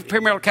come to me for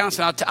premarital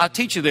counseling, I'll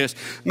teach you this.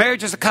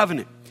 Marriage is a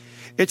covenant.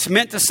 It's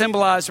meant to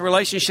symbolize the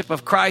relationship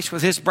of Christ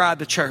with his bride,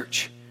 the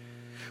church.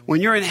 When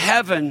you're in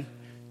heaven,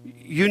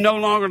 you no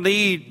longer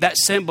need that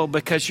symbol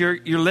because you're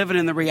living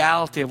in the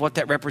reality of what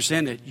that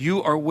represented.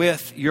 You are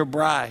with your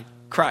bride,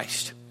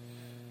 Christ.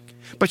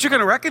 But you're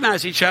going to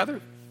recognize each other.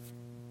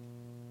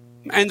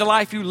 And the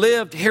life you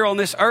lived here on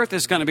this earth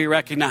is going to be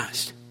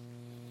recognized.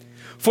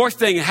 Fourth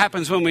thing that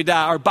happens when we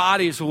die, our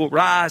bodies will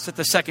rise at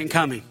the second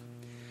coming.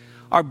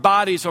 Our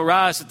bodies will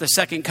rise at the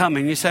second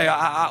coming. You say,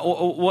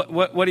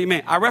 what do you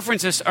mean? I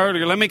referenced this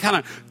earlier. Let me kind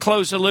of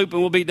close the loop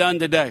and we'll be done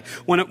today.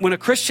 When a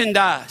Christian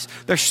dies,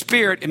 their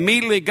spirit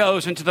immediately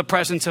goes into the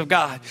presence of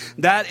God.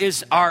 That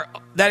is our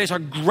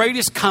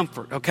greatest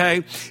comfort,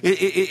 okay?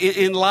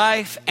 In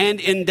life and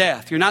in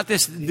death. You're not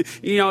this,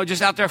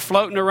 just out there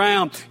floating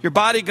around. Your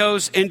body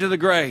goes into the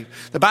grave.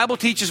 The Bible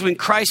teaches when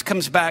Christ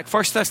comes back,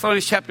 1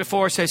 Thessalonians chapter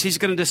 4 says he's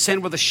going to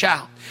descend with a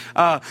shout.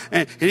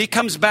 And he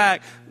comes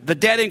back. The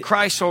dead in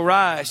Christ will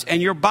rise,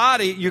 and your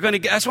body, you're going to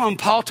get. That's what when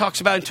Paul talks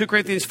about in 2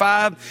 Corinthians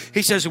 5.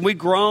 He says, we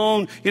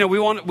groan, we don't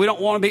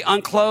want to be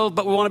unclothed,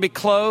 but we want to be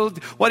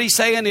clothed. What he's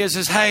saying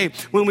is, hey,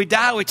 when we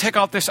die, we take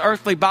off this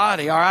earthly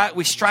body, all right?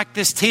 We strike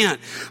this tent.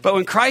 But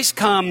when Christ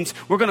comes,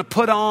 we're going to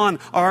put on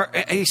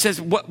he says,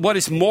 what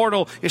is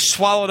mortal is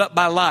swallowed up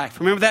by life.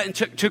 Remember that in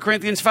 2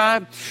 Corinthians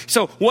 5?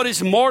 So what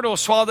is mortal is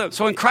swallowed up.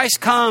 So when Christ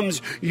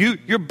comes,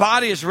 your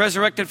body is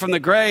resurrected from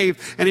the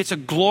grave, and it's a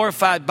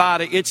glorified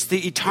body. It's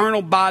the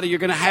eternal body you're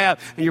going to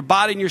have, and your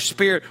body and your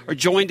spirit are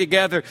joined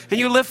together, and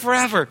you live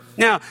forever.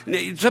 Now,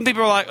 some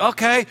people are like,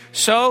 okay,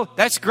 so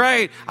that's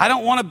great. I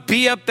don't want to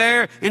be up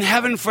there in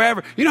heaven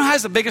forever. You know who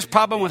has the biggest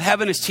problem with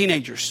heaven is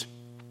teenagers.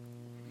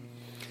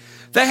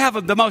 They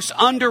have the most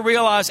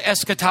under-realized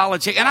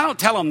eschatology, and I don't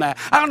tell them that.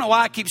 I don't know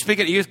why I keep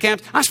speaking at youth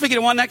camps. I'm speaking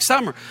at one next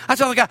summer. I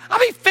tell the guy, I'll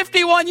be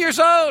 51 years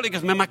old. He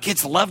goes, man, my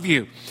kids love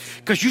you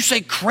because you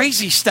say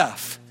crazy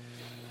stuff.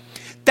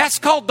 That's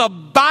called the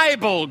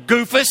Bible,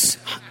 goofus.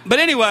 But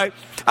anyway,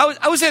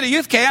 I was at a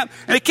youth camp,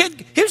 and a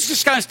kid, he was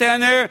just kind of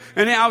standing there,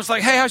 and I was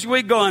like, hey, how's your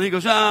week going? He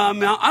goes, I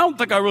don't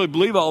think I really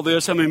believe all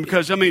this.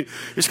 Because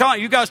it's kind of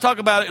like you guys talk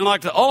about it, and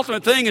like the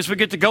ultimate thing is we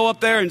get to go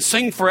up there and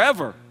sing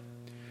forever.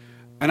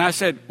 And I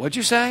said, what'd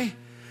you say?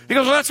 He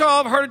goes, well, that's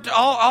all I've heard.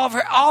 All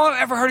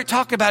I've ever heard it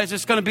talk about is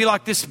it's going to be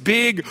like this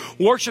big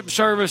worship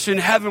service in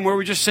heaven where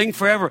we just sing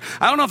forever.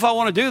 I don't know if I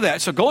want to do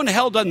that. So going to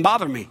hell doesn't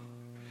bother me.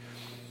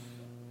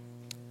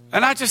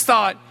 And I just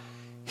thought,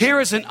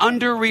 here is an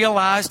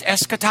under-realized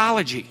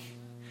eschatology.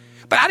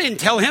 But I didn't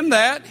tell him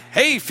that.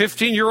 Hey,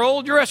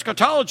 15-year-old, your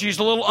eschatology is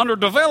a little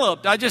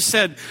underdeveloped. I just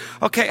said,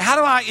 okay, how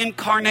do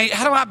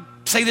I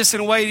say this in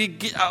a way to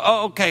get,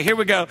 okay, here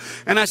we go.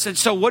 And I said,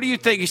 so what do you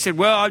think? He said,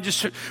 well,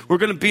 we're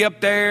going to be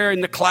up there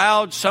in the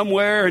clouds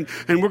somewhere, and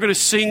we're going to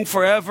sing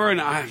forever.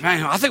 And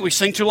I think we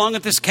sing too long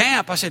at this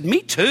camp. I said,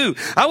 me too.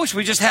 I wish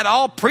we just had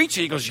all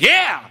preaching. He goes,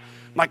 yeah. I'm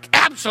like,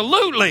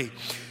 absolutely.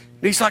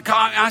 And he's like,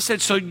 I said,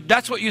 so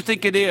that's what you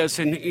think it is?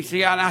 And he said,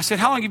 yeah. And I said,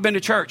 how long have you been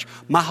to church?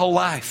 My whole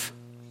life.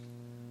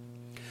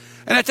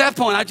 And at that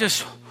point, I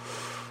just,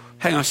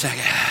 hang on a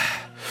second.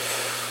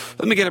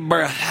 Let me get a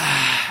breath.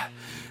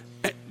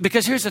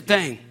 Because here's the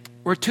thing.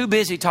 We're too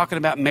busy talking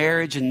about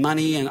marriage and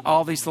money and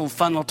all these little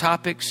fun little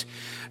topics.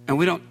 And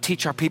we don't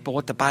teach our people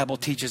what the Bible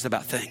teaches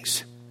about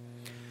things.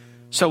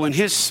 So when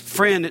his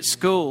friend at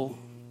school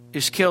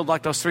is killed,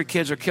 like those 3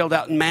 kids are killed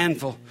out in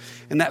Manville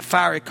in that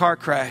fiery car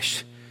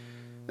crash,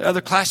 the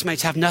other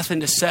classmates have nothing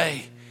to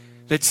say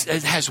that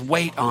has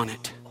weight on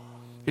it.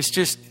 It's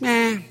just,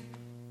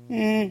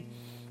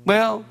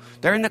 well,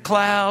 they're in the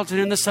clouds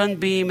and in the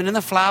sunbeam and in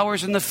the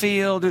flowers in the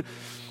field.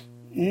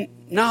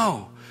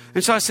 No.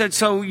 And so I said,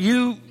 so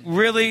you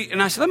really,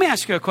 and I said, let me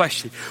ask you a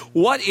question.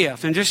 What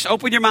if, and just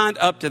open your mind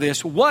up to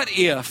this, what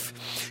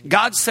if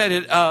God set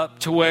it up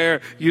to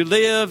where you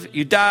live,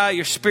 you die,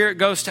 your spirit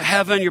goes to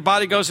heaven, your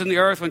body goes in the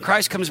earth. When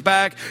Christ comes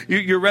back,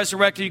 you're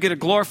resurrected, you get a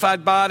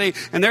glorified body.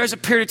 And there's a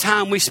period of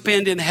time we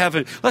spend in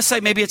heaven. Let's say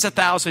maybe it's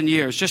 1,000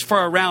 years, just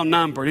for a round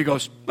number. And he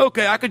goes,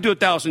 okay, I could do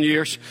 1,000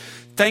 years.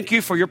 Thank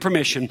you for your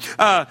permission.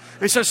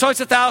 And so it's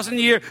 1,000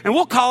 year, and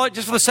we'll call it,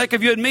 just for the sake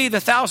of you and me, the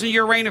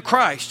 1,000-year reign of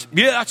Christ.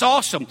 Yeah, that's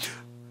awesome.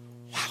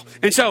 Wow.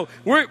 And so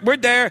we're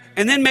there,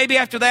 and then maybe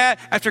after that,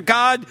 after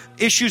God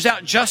issues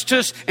out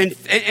justice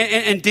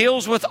and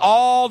deals with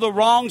all the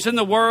wrongs in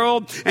the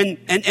world, and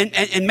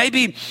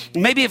maybe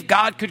if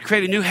God could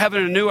create a new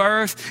heaven and a new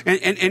earth,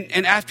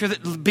 and after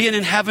being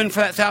in heaven for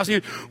that 1,000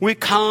 years, we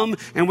come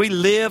and we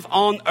live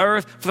on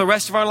earth for the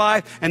rest of our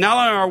life, and not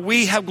only are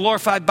we have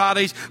glorified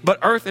bodies, but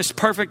earth is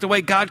perfect the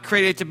way God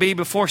created it to be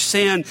before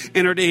sin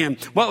entered in.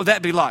 What would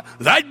that be like?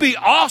 That'd be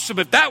awesome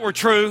if that were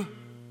true.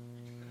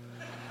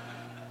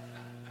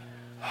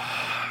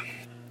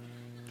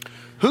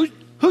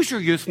 Who's your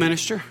youth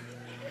minister?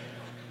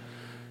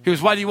 He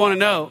goes, why do you want to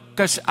know?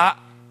 Because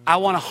I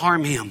want to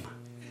harm him.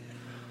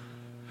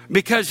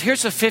 Because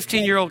here's a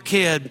 15-year-old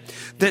kid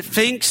that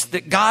thinks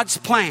that God's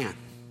plan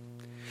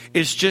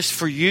is just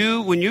for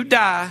you, when you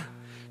die,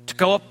 to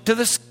go up to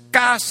the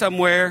sky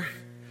somewhere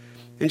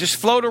and just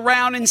float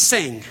around and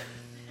sing.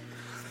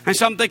 And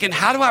so I'm thinking,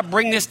 how do I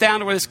bring this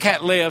down to where this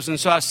cat lives? And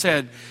so I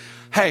said,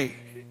 hey,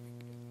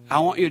 I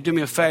want you to do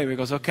me a favor. He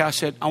goes, okay. I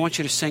said, I want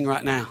you to sing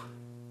right now.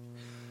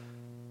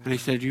 And he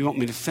said, do you want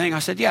me to sing? I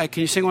said, yeah. Can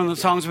you sing one of the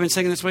songs we've been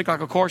singing this week,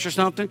 like a chorus or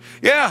something?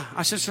 Yeah.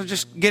 I said, so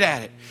just get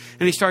at it.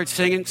 And he started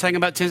sang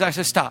about 10. I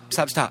said, stop.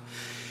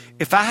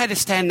 If I had to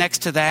stand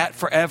next to that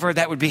forever,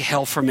 that would be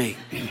hell for me.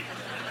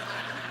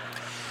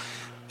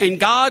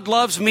 And God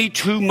loves me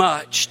too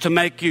much to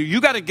make you.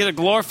 You got to get a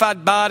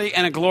glorified body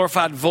and a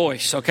glorified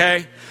voice,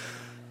 okay?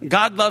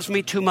 God loves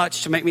me too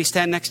much to make me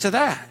stand next to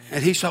that.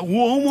 And he said,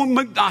 whoa,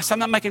 I'm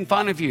not making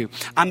fun of you.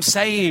 I'm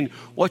saying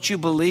what you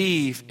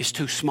believe is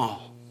too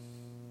small.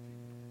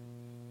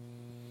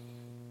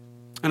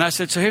 And I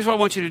said, so here's what I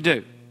want you to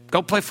do.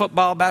 Go play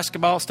football,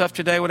 basketball, stuff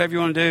today, whatever you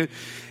want to do.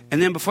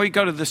 And then before you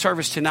go to the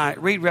service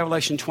tonight, read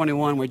Revelation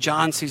 21, where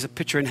John sees a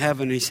picture in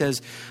heaven. And he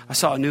says, I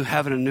saw a new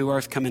heaven and a new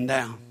earth coming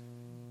down.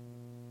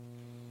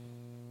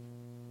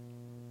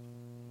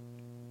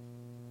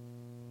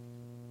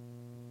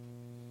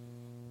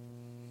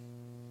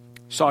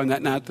 Saw him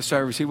that night at the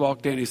service. He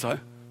walked in. He's like,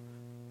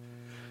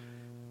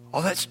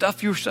 all that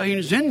stuff you're saying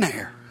is in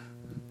there.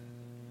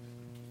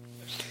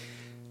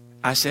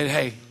 I said,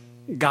 hey,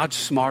 God's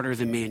smarter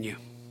than me and you.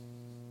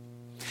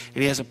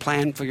 And he has a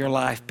plan for your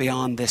life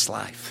beyond this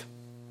life.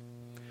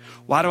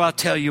 Why do I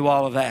tell you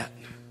all of that?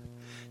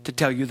 To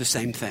tell you the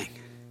same thing.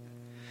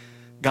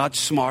 God's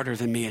smarter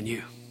than me and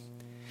you.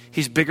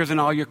 He's bigger than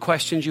all your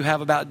questions you have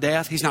about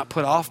death. He's not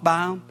put off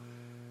by them.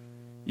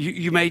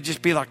 You may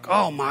just be like,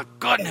 oh my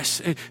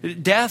goodness.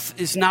 Death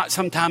is not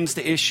sometimes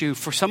the issue.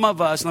 For some of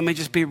us, let me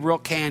just be real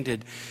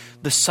candid.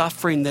 The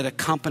suffering that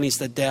accompanies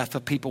the death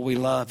of people we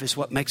love is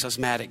what makes us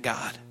mad at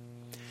God.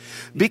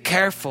 Be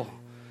careful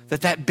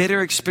that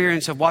bitter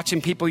experience of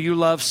watching people you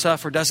love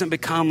suffer doesn't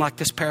become like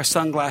this pair of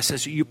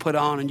sunglasses that you put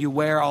on and you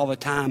wear all the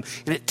time,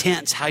 and it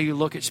tints how you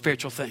look at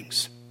spiritual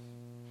things.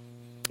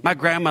 My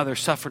grandmother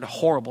suffered a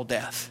horrible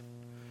death.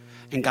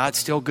 and God's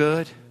still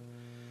good,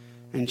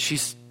 and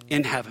she's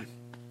in heaven.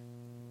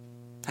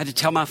 I had to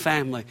tell my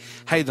family,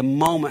 hey, the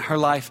moment her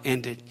life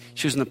ended,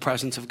 she was in the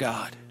presence of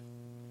God.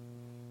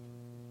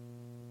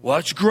 Well,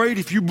 it's great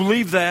if you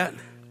believe that.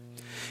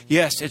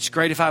 Yes, it's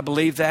great if I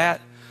believe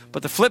that.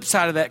 But the flip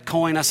side of that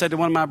coin, I said to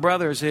one of my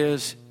brothers,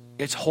 is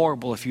it's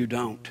horrible if you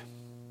don't.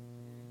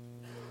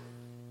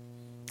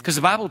 Because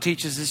the Bible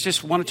teaches it's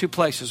just one of two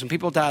places. When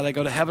people die, they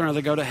go to heaven or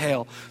they go to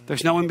hell.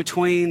 There's no in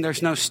between.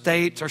 There's no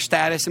state or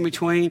status in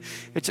between.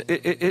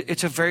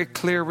 It's a very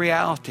clear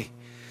reality.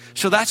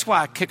 So that's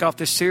why I kick off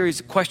this series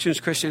of Questions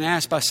Christian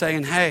Asks by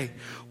saying, hey,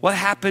 what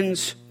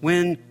happens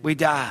when we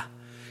die?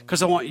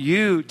 Because I want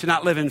you to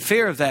not live in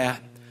fear of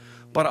that,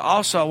 but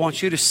also I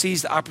want you to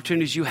seize the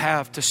opportunities you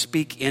have to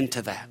speak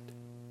into that.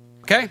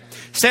 Okay?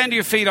 Stand to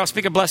your feet. I'll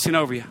speak a blessing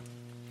over you.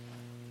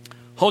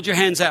 Hold your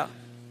hands out.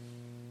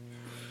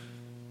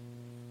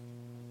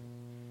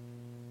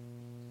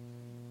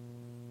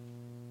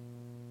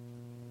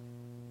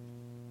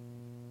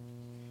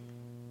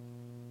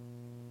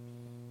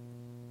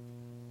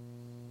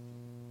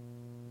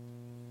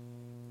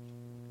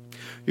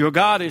 Your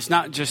God is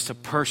not just a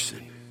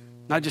person,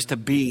 not just a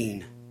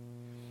being.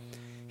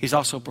 He's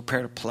also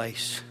prepared a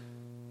place.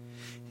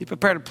 He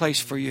prepared a place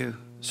for you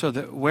so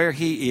that where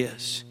He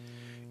is,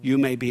 you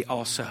may be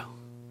also.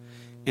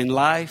 In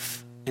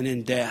life and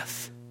in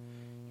death,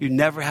 you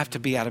never have to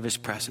be out of His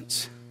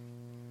presence.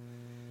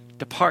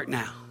 Depart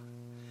now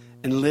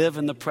and live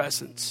in the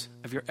presence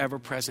of your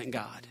ever-present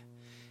God.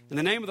 In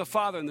the name of the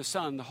Father and the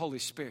Son and the Holy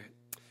Spirit.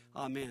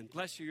 Amen.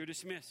 Bless you. You're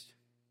dismissed.